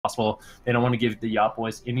possible. They don't want to give the Yacht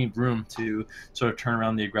Boys any room to sort of turn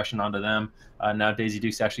around the aggression onto them. Now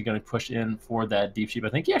Daisyduke's actually going to push in for that deep sheep. I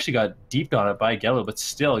think he actually got deeped on it by Gelu, but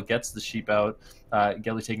still gets the sheep out.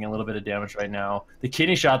 Gelu taking a little bit of damage right now. The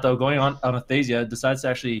kidney shot, though, going on Athasia, decides to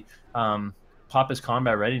actually pop his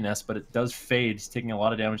combat readiness, but it does fade. He's taking a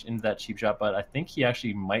lot of damage into that cheap shot, but I think he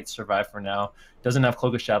actually might survive for now. Doesn't have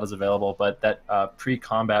Cloak of Shadows available, but that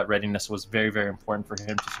pre-combat readiness was very, very important for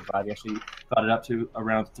him to survive. He actually got it up to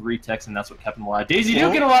around 3 ticks, and that's what kept him alive.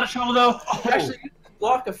 Daisyduke in a lot of trouble, though. Actually,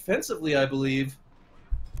 block offensively, I believe.